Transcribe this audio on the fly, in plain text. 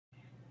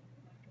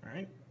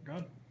right,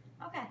 good.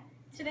 Okay,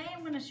 today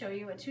I'm going to show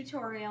you a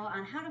tutorial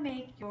on how to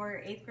make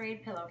your 8th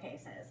grade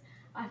pillowcases.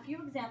 A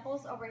few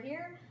examples over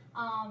here.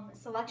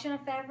 Selection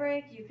of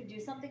fabric, you could do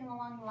something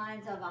along the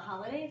lines of a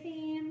holiday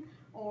theme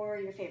or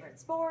your favorite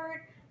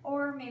sport,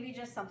 or maybe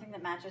just something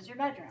that matches your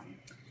bedroom.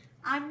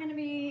 I'm going to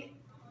be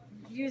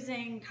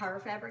using Gr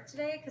fabric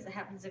today because it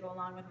happens to go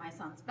along with my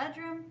son's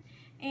bedroom.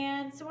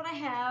 And so what I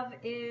have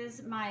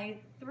is my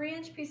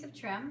 3-inch piece of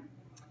trim,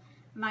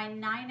 my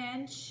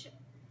 9-inch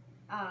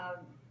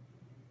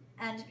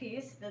end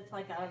piece that's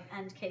like an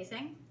end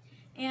casing,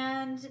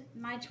 and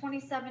my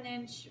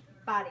 27-inch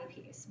body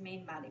piece,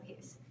 main body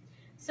piece.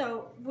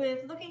 So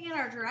with looking at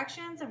our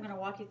directions, I'm going to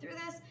walk you through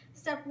this.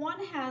 Step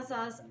 1 has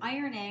us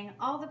ironing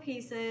all the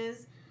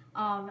pieces,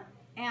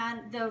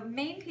 and the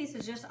main piece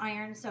is just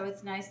ironed so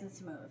it's nice and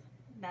smooth.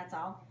 That's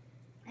all.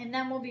 And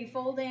then we'll be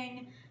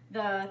folding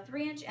the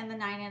 3-inch and the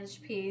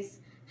 9-inch piece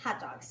hot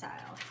dog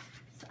style.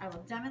 So I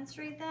will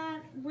demonstrate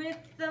that with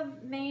the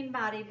main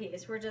body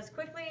piece. We're just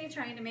quickly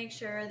trying to make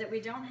sure that we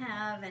don't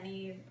have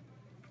any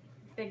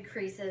big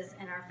creases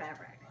in our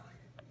fabric.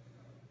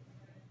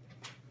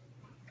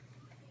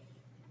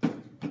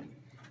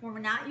 When we're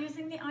not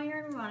using the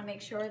iron, we want to make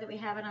sure that we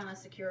have it on a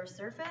secure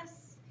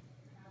surface.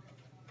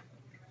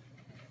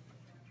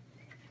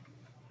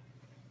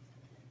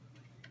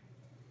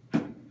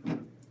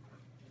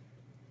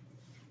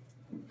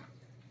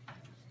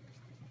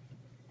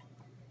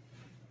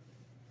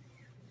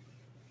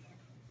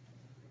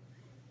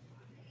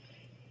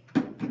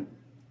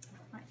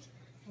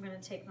 I'm going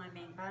to take my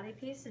main body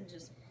piece and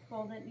just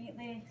fold it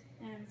neatly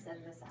and set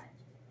it aside.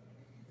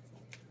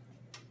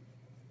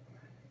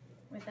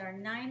 With our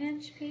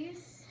 9-inch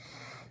piece,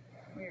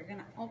 we're going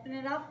to open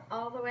it up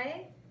all the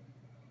way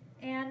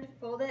and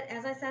fold it,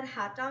 as I said,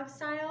 hot dog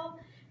style.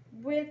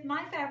 With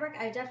my fabric,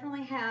 I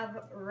definitely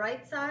have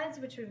right sides,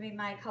 which would be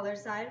my color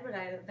side, what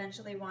I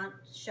eventually want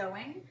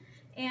showing,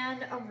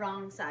 and a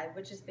wrong side,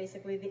 which is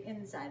basically the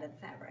inside of the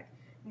fabric.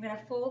 I'm going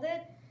to fold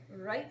it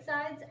right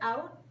sides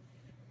out.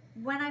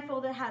 When I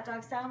fold it hot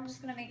dog style, I'm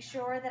just going to make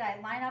sure that I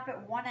line up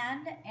at one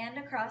end and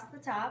across the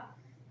top.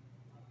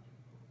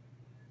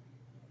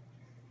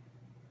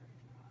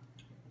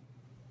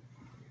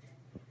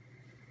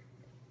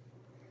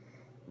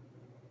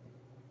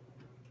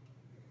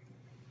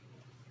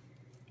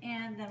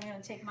 And then I'm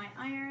going to take my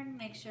iron,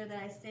 make sure that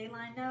I stay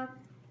lined up,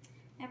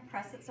 and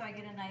press it so I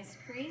get a nice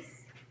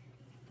crease.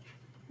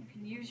 You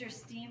can use your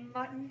steam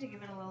button to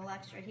give it a little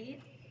extra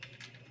heat.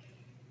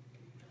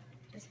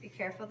 Just be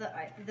careful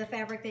that the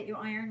fabric that you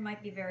iron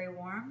might be very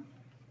warm.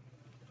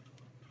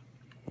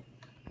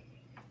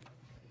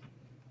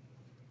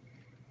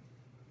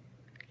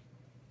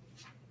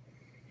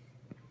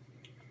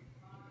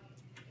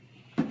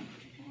 Okay.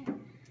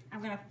 I'm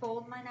going to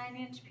fold my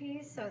 9-inch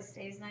piece so it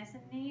stays nice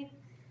and neat,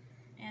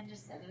 and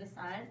just set it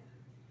aside.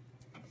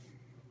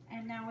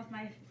 And now with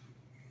my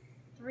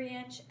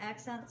 3-inch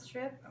accent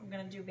strip, I'm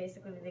going to do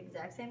basically the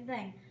exact same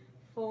thing.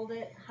 Fold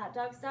it hot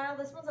dog style.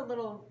 This one's a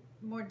little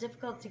more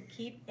difficult to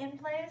keep in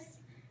place,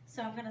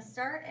 so I'm going to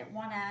start at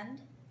one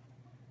end,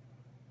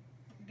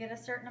 get a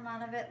certain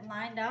amount of it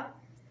lined up,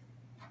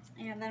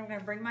 and then I'm going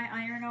to bring my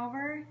iron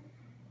over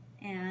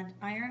and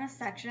iron a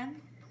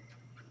section,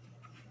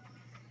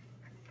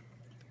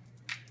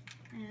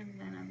 and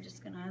then I'm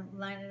just going to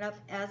line it up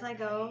as I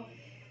go.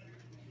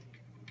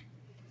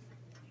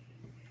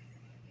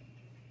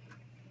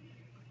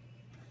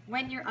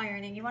 When you're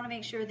ironing, you want to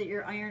make sure that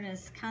your iron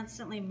is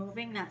constantly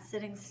moving, not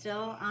sitting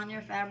still on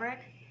your fabric.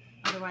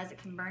 Otherwise it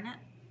can burn it.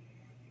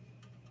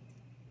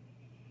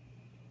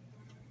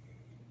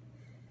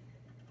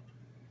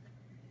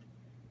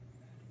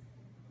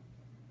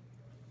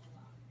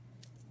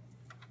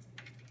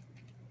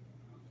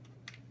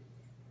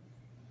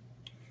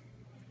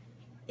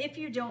 If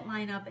you don't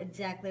line up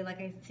exactly, like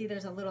I see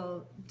there's a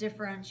little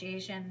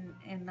differentiation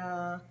in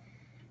the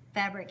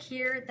fabric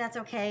here, that's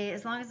okay.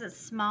 As long as it's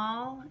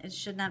small, it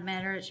should not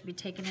matter. It should be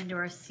taken into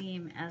our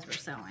seam as we're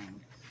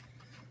sewing.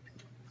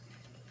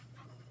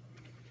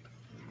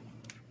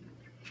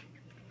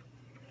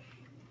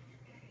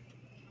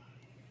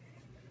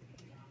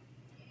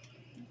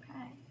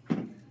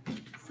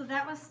 So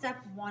that was step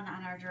 1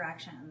 on our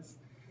directions.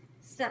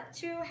 Step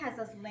 2 has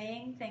us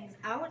laying things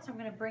out. So I'm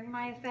going to bring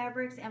my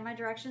fabrics and my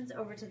directions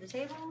over to the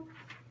table.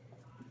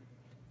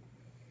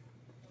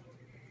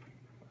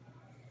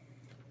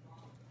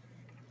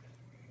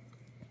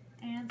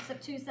 And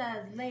step 2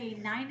 says lay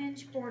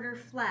 9-inch border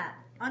flat,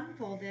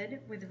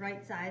 unfolded with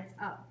right sides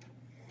up.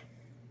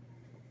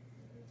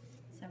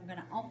 So I'm going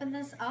to open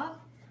this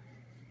up,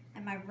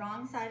 and my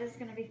wrong side is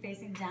going to be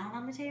facing down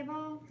on the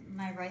table,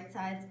 my right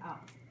side's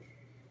up.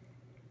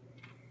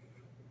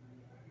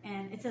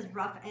 And it says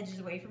rough edges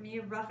away from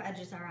you. Rough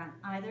edges are on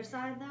either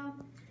side though.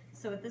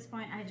 So at this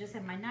point I just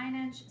have my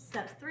 9-inch.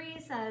 Step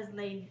 3 says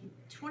lay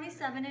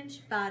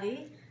 27-inch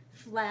body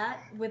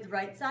flat with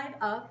right side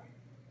up,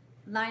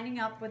 lining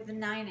up with the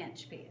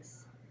 9-inch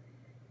piece.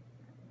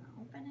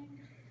 Opening.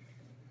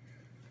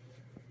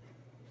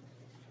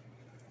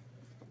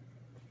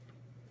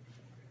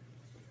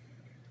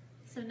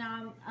 So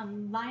now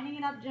I'm lining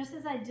it up just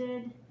as I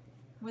did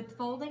with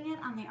folding it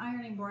on the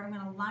ironing board. I'm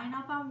going to line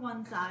up on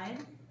one side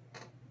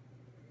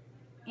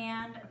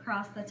and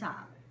across the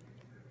top.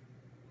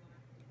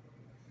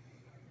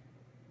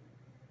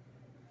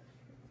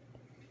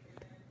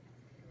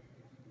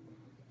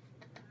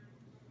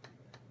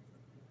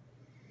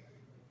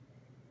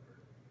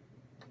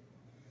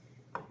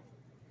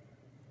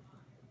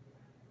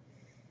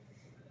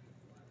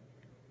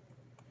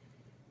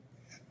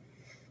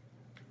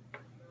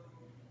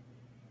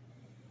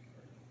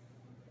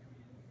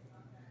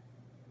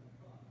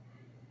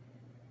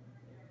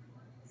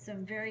 So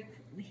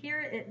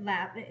here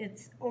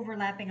it's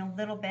overlapping a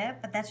little bit,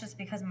 but that's just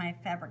because my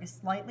fabric is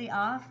slightly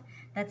off.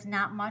 That's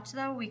not much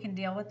though, we can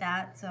deal with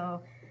that,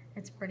 so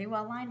it's pretty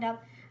well lined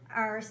up.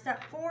 Our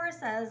step 4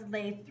 says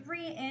lay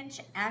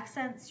 3-inch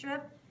accent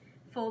strip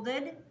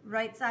folded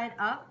right side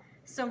up.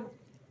 So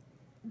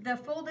the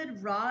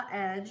folded raw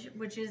edge,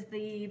 which is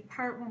the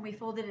part when we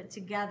folded it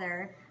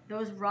together,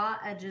 those raw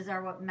edges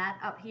are what met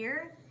up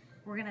here.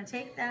 We're gonna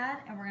take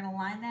that and we're gonna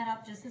line that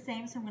up just the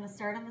same. So I'm gonna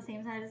start on the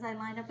same side as I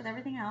lined up with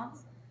everything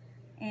else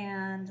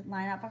and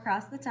line up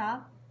across the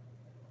top.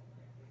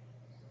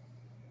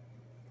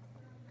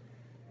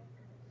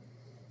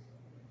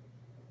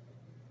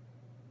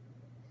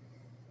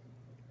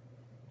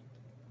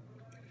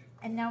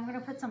 And now I'm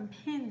gonna put some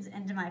pins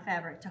into my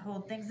fabric to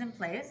hold things in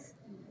place.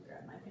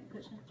 Grab my pin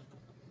cushion.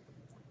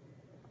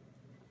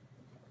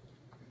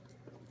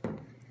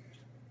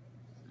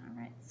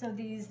 So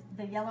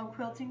the yellow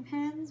quilting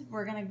pins,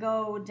 we're gonna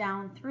go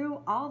down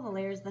through all the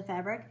layers of the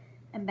fabric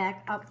and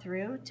back up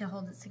through to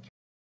hold it secure.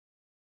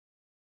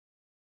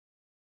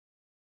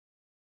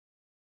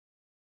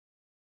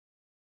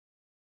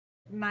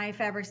 My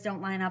fabrics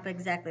don't line up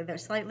exactly, they're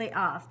slightly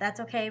off. That's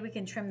okay, we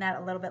can trim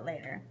that a little bit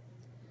later.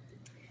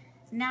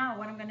 Now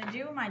what I'm gonna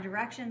do, my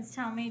directions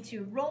tell me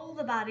to roll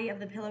the body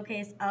of the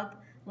pillowcase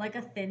up like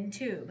a thin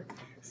tube.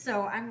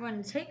 So I'm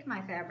going to take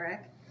my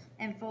fabric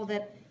and fold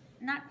it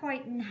not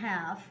quite in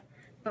half,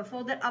 but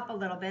fold it up a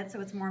little bit so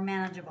it's more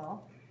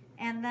manageable.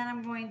 And then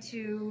I'm going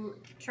to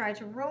try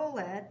to roll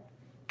it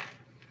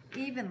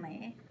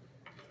evenly.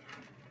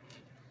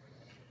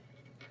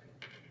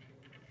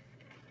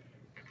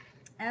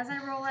 As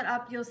I roll it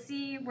up, you'll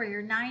see where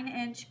your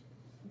 9-inch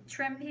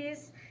trim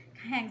piece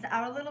hangs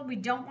out a little. We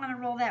don't want to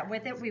roll that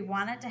with it. We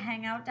want it to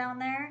hang out down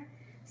there.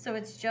 So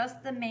it's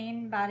just the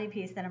main body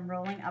piece that I'm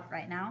rolling up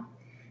right now.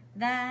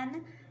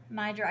 Then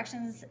my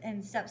directions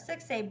in step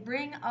 6 say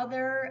bring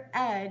other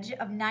edge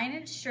of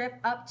 9-inch strip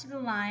up to the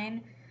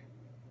line,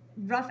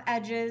 rough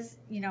edges,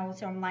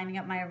 so I'm lining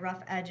up my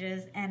rough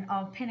edges and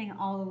pinning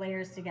all the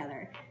layers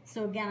together.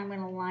 So again, I'm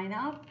going to line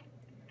up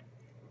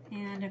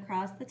and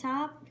across the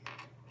top.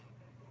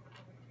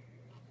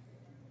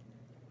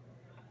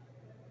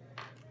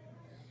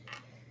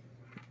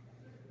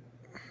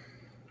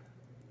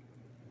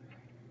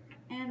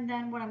 And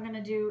then what I'm going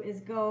to do is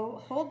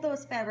go hold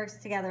those fabrics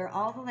together,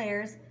 all the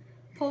layers,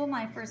 pull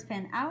my first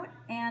pin out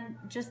and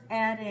just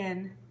add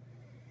in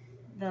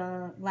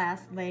the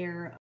last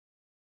layer.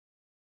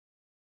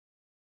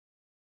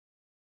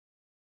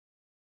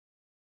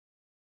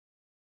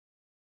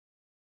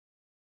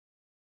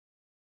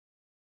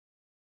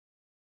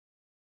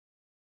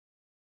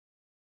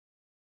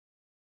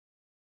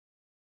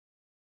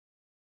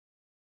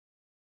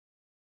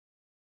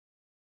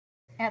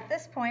 At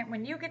this point,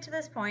 when you get to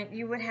this point,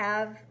 you would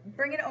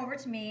bring it over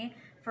to me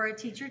for a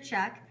teacher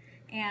check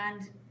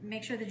and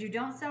make sure that you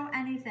don't sew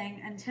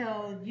anything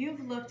until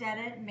you've looked at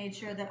it and made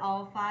sure that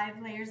all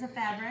 5 layers of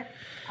fabric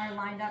are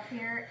lined up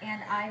here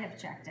and I have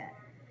checked it.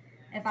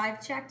 If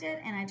I've checked it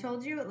and I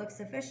told you it looks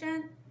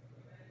sufficient,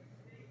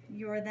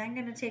 you're then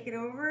going to take it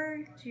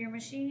over to your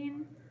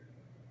machine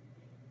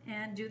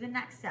and do the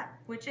next step,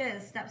 which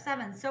is step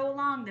 7, sew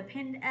along the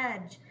pinned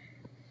edge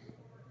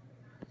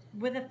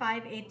with a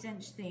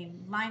 5/8-inch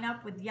seam. Line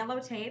up with yellow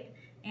tape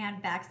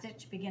and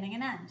backstitch beginning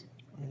and end.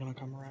 I'm going to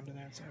come around to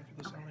that side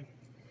for the sewing.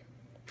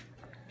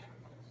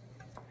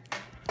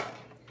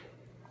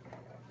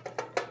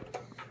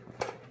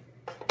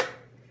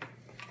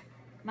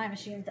 My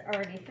machine's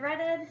already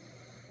threaded.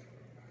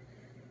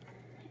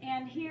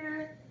 And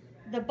here,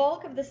 the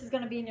bulk of this is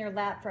going to be in your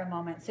lap for a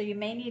moment, so you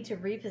may need to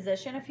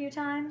reposition a few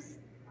times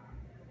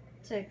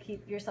to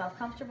keep yourself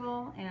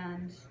comfortable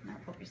and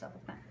not poke yourself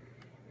with pen.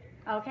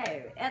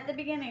 Okay, at the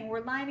beginning,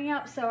 we're lining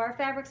up, so our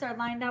fabrics are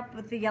lined up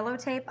with the yellow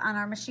tape on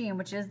our machine,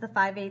 which is the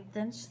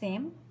 5/8-inch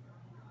seam.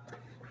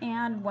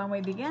 And when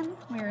we begin,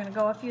 we're going to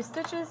go a few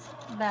stitches,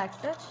 back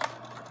stitch,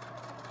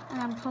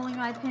 and I'm pulling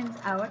my pins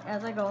out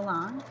as I go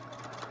along.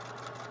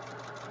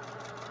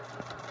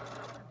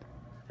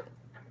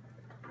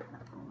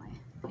 I'll pull my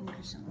pin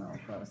cushion a little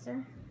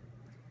closer.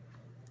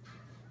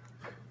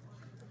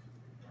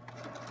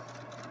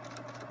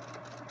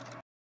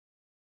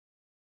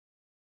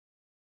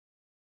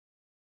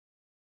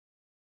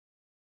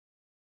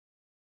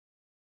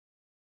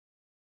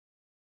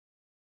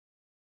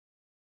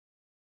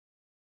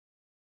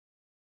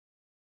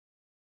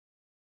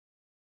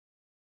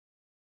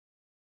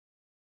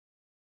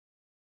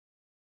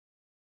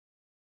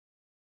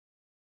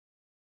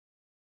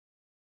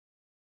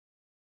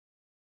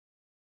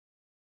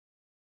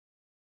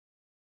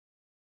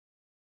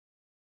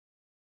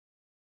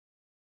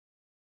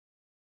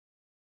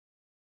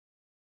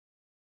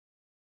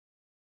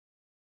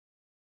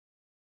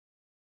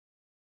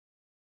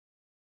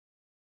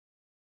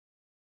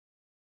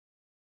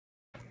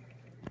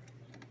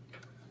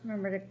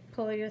 Remember to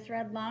pull your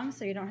thread long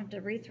so you don't have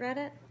to rethread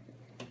it.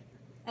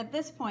 At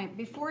this point,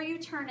 before you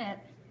turn it,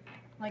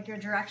 like your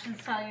directions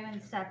tell you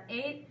in step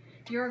 8,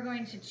 you're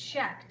going to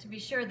check to be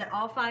sure that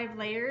all 5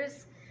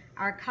 layers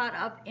are cut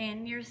up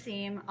in your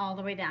seam all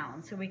the way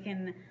down. So we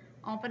can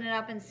open it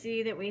up and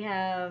see that we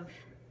have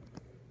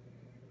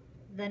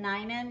the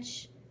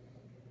 9-inch,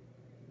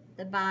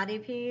 the body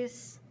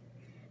piece,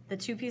 the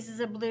 2 pieces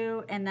of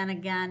blue, and then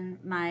again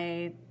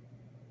my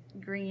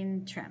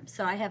green trim.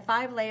 So I have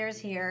 5 layers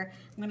here.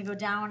 I'm going to go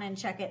down and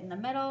check it in the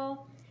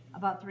middle,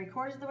 about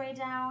 3/4 of the way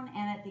down,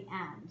 and at the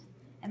end.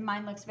 And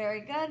mine looks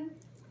very good.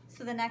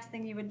 So the next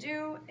thing you would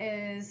do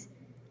is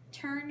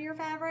turn your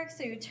fabric.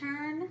 So you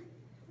turn,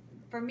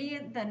 for me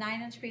the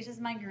 9-inch piece is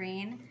my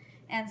green,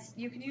 and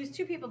you can use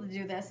 2 people to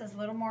do this. It's a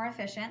little more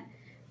efficient,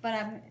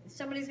 but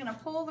somebody's going to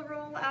pull the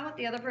roll out,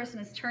 the other person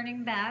is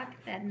turning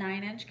back that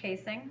 9-inch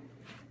casing.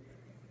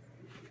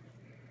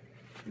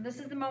 This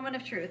is the moment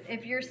of truth.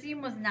 If your seam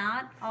was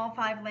not all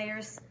 5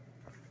 layers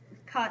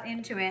cut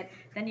into it,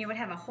 then you would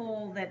have a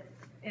hole that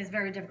is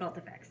very difficult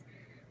to fix.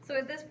 So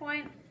at this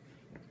point,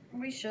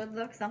 we should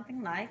look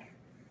something like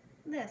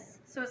this.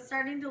 So it's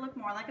starting to look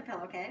more like a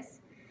pillowcase.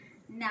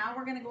 Now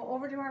we're going to go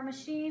over to our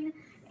machine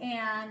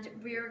and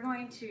we're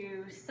going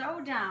to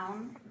sew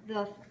down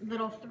the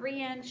little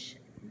 3-inch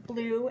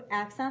blue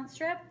accent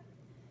strip.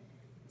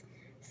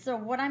 So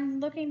what I'm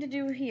looking to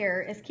do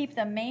here is keep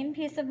the main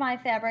piece of my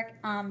fabric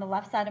on the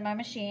left side of my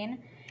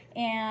machine,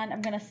 and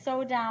I'm going to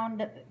sew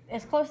down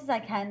as close as I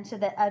can to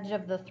the edge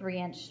of the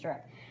 3-inch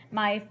strip.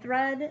 My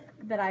thread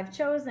that I've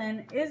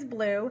chosen is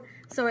blue,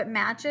 so it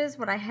matches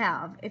what I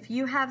have. If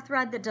you have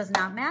thread that does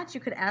not match,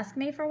 you could ask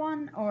me for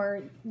one,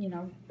 or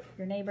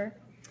your neighbor.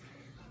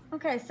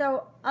 Okay,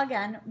 so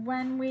again,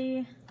 when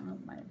we, oh,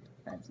 my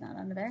thread's not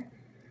under there.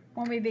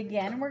 When we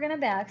begin, we're going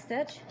to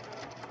backstitch.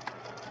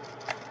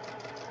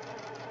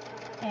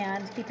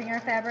 And keeping our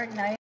fabric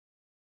nice.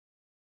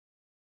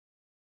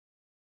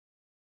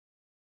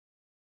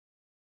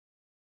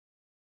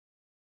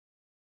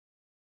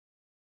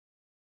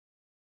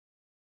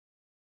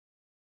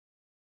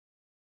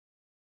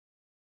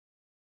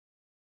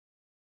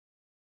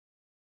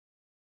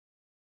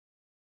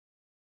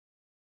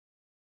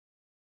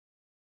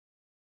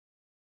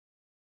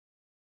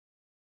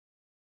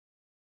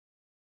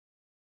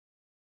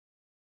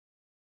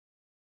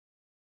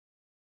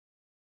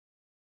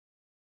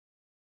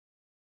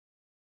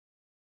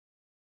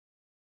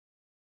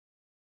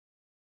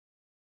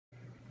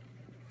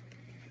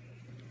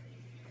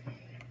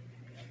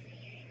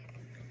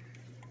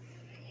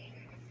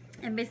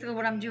 And basically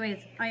what I'm doing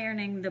is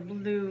ironing the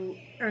blue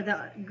or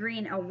the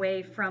green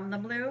away from the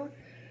blue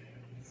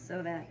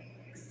so that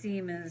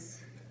seam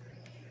is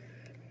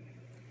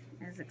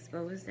as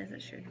exposed as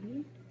it should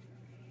be.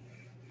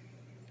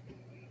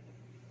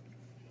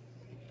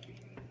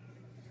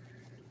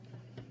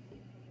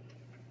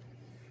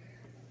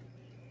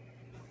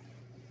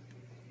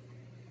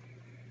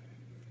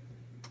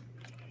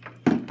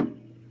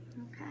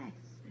 Okay,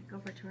 back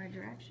over to our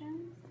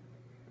directions.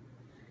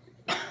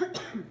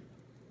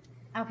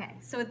 Okay,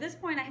 so at this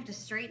point I have to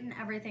straighten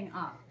everything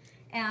up.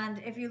 And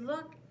if you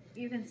look,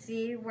 you can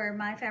see where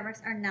my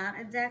fabrics are not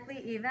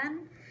exactly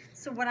even.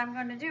 So what I'm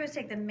going to do is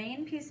take the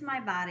main piece of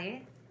my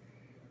body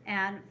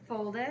and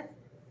fold it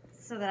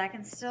so that I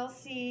can still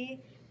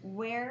see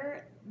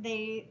where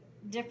they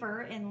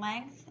differ in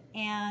length,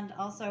 and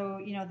also,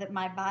 that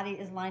my body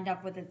is lined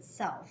up with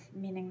itself,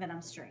 meaning that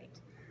I'm straight.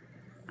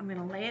 I'm going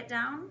to lay it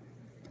down.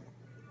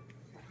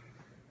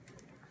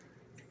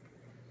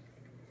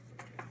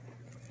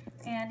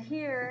 And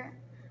here,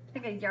 I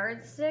think a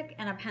yardstick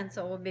and a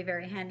pencil would be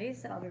very handy,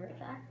 so I'll be right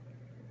back.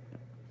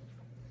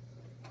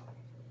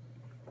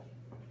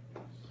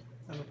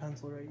 I have a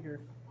pencil right here.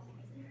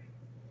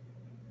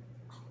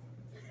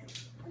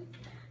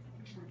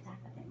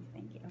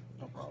 Thank you.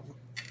 No problem.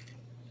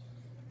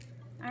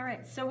 All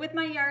right, so with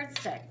my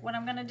yardstick, what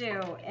I'm gonna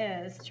do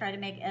is try to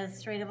make as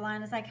straight of a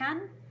line as I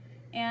can,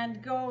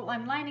 and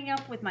I'm lining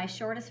up with my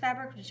shortest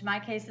fabric, which in my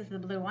case is the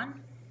blue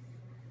one.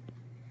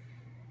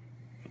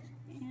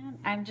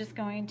 I'm just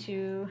going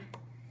to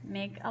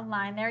make a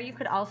line there. You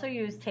could also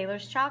use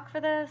tailor's chalk for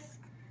this.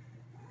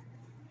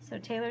 So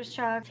tailor's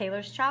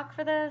chalk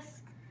for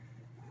this.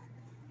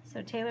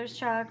 So tailor's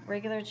chalk,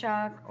 regular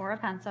chalk, or a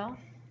pencil.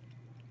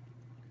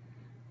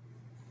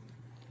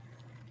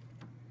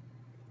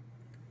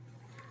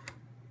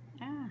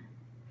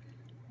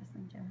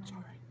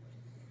 Sorry.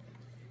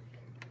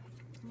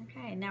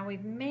 Okay, now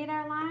we've made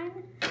our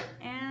line,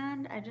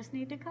 and I just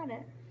need to cut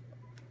it.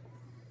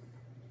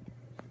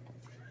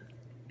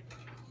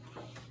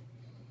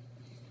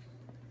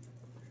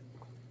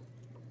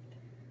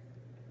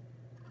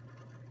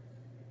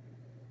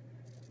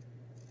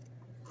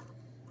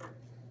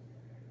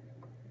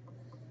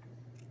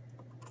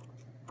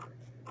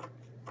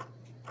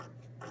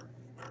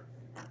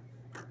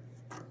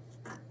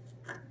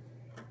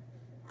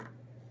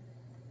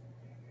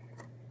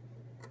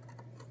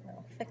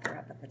 Thicker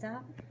up at the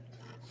top.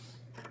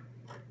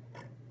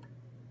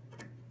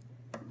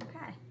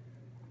 Okay.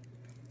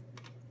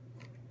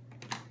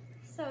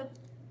 So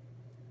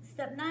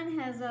Step 9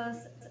 has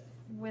us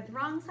with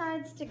wrong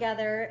sides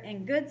together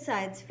and good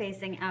sides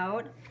facing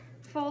out,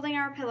 folding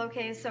our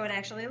pillowcase so it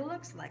actually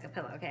looks like a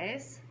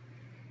pillowcase.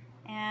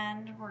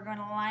 And we're going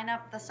to line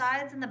up the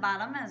sides and the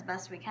bottom as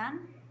best we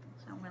can.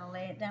 So I'm going to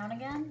lay it down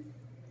again.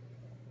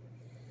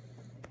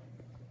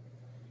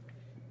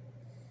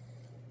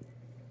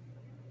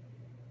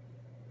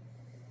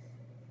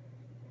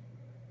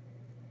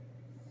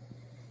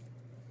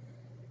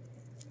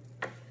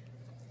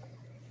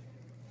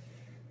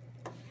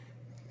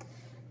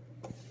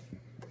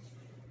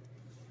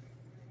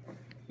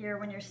 Here,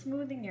 when you're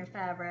smoothing your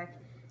fabric,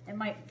 it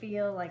might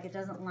feel like it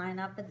doesn't line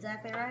up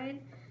exactly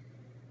right.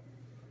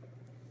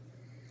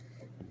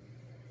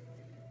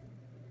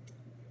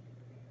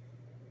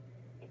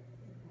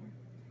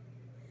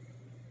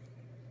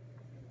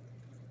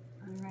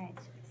 All right,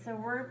 so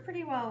we're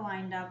pretty well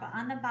lined up.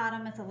 On the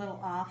bottom, it's a little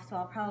off, so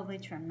I'll probably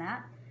trim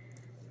that.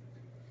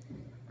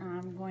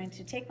 I'm going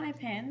to take my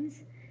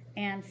pins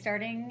and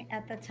starting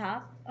at the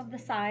top of the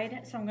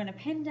side, so I'm going to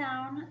pin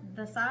down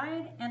the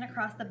side and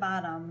across the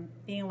bottom,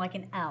 being like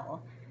an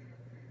L.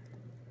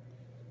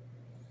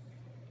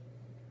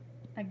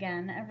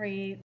 Again,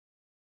 every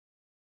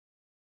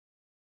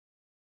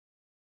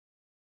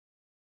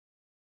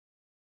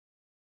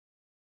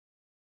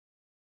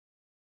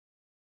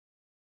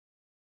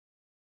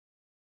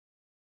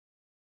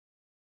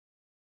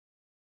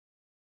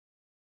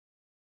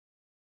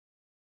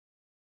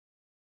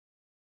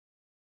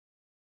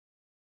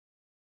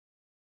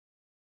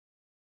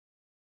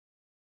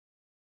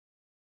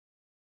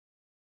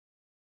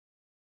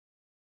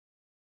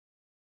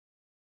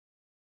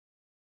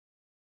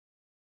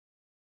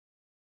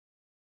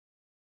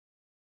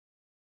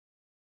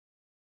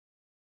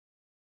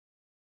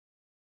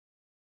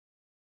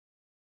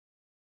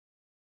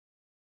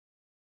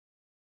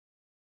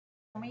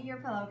show me your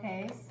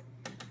pillowcase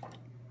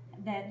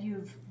that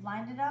you've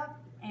lined it up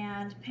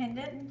and pinned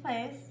it in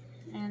place,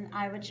 and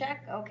I would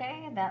check,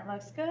 okay, that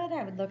looks good.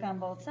 I would look on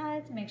both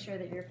sides, make sure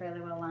that you're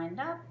fairly well lined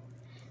up,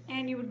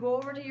 and you would go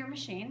over to your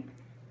machine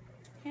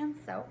and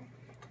sew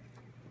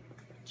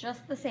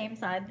just the same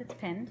side that's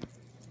pinned.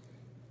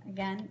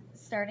 Again,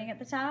 starting at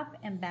the top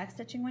and back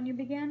stitching when you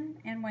begin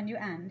and when you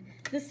end.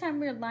 This time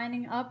we're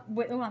lining up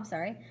with,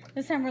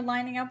 this time we're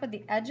lining up with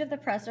the edge of the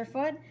presser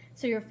foot,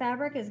 so your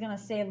fabric is going to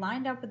stay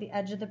lined up with the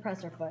edge of the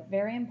presser foot.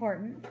 Very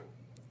important.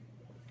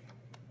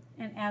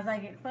 And as I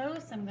get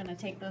close, I'm going to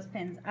take those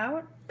pins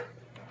out.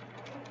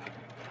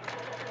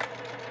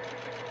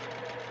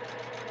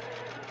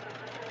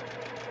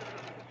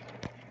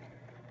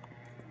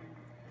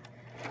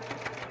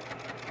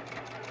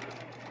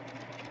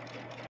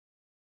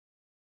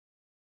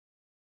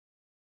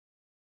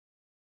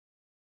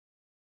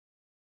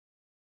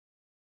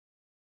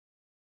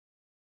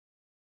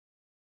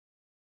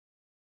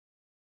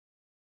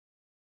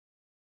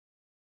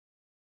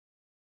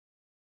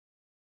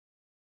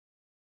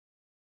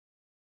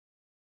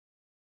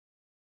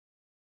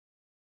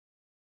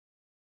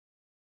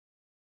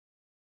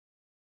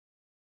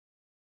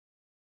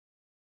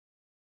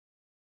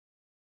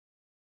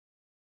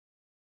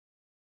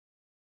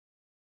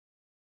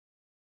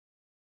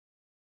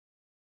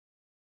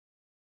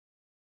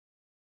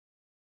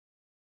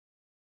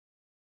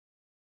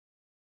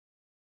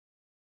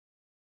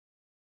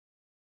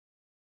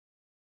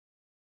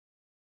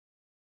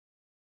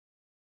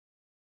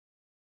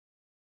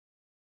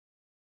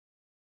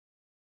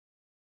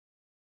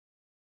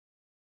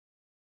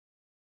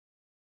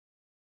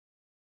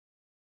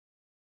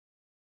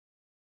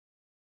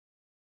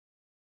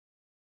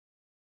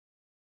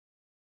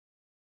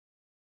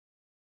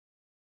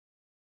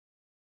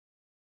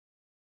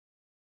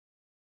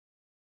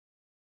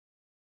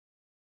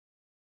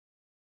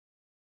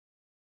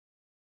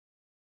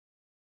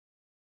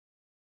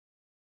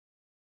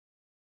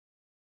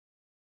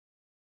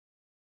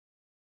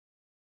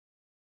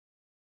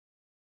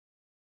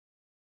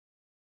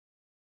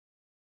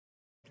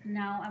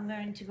 Now I'm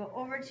going to go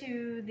over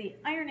to the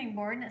ironing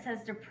board, and it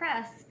says to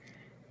press,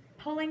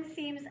 pulling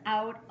seams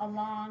out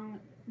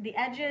along the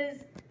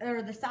edges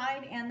or the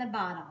side and the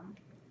bottom.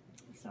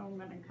 So I'm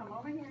going to come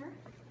over here.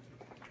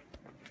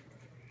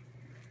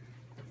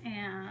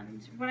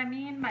 And what I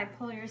mean by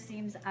pull your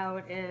seams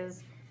out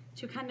is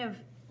to kind of,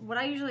 what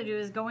I usually do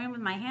is go in with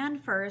my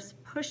hand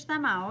first, push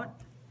them out,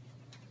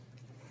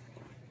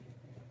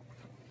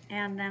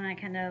 and then I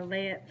kind of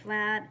lay it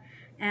flat.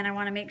 And I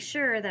want to make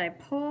sure that I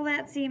pull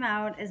that seam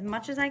out as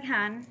much as I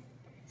can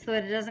so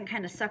that it doesn't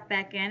kind of suck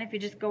back in. If you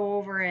just go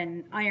over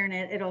and iron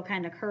it, it'll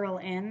kind of curl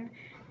in,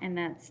 and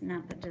that's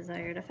not the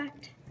desired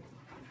effect.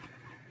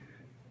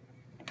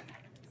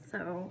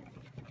 So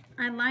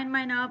I line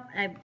mine up.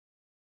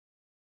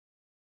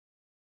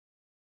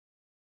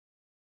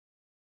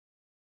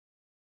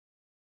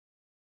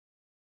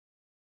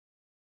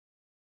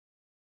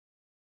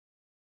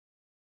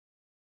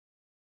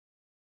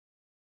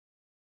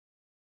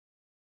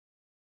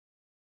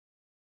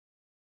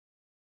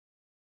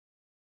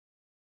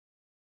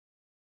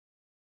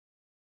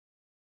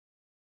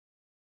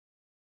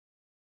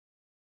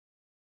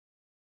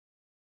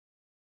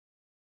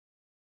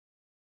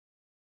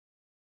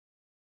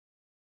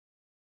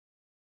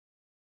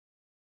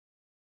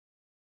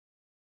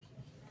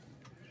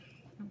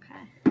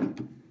 Okay.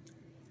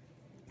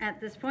 At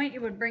this point,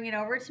 you would bring it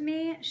over to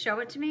me, show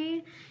it to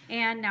me,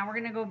 and now we're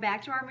gonna go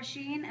back to our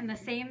machine, and the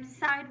same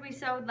side we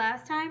sewed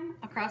last time,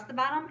 across the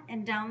bottom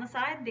and down the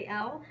side, the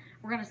L,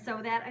 we're gonna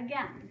sew that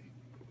again.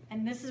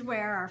 And this is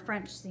where our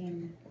French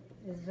seam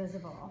is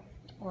visible,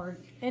 or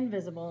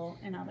invisible,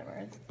 in other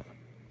words.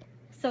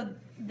 So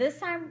this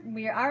time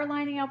we are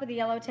lining up with the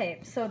yellow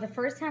tape. So the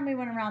first time we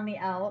went around the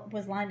L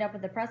was lined up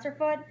with the presser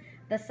foot.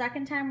 The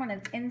second time when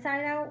it's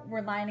inside out,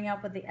 we're lining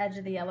up with the edge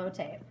of the yellow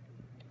tape.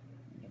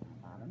 Get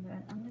my bottom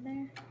bit under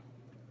there.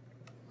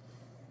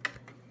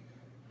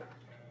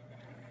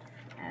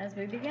 As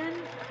we begin,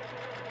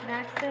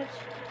 back stitch,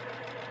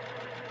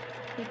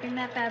 keeping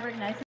that fabric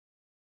nice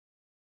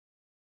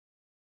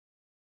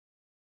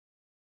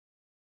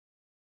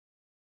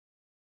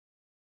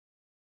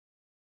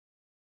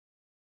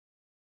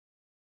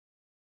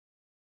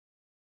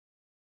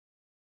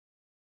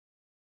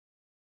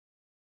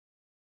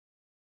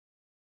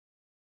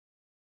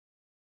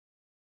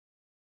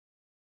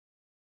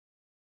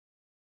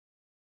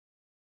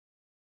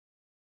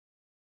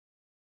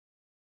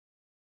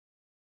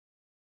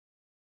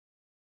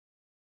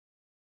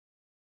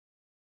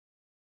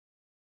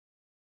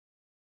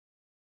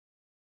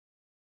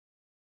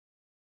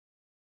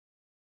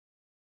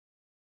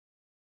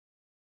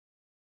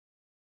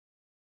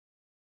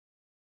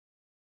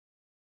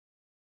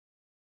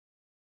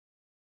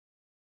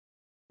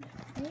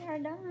and we are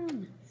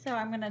done. So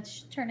I'm going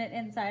to turn it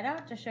inside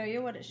out to show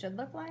you what it should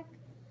look like.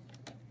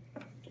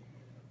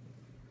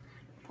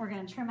 We're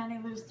going to trim any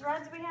loose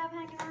threads we have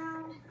hanging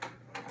around.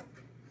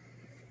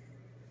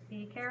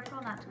 Be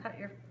careful not to cut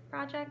your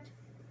project.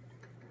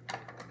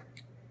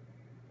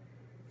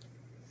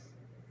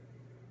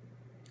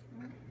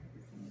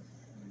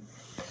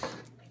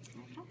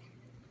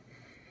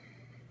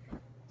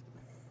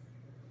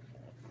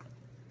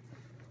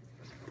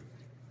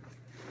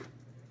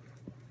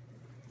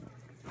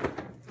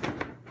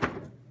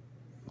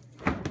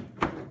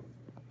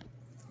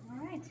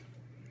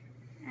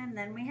 And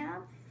then we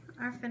have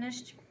our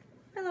finished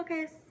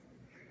pillowcase.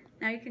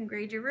 Now you can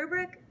grade your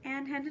rubric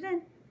and hand it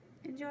in.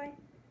 Enjoy.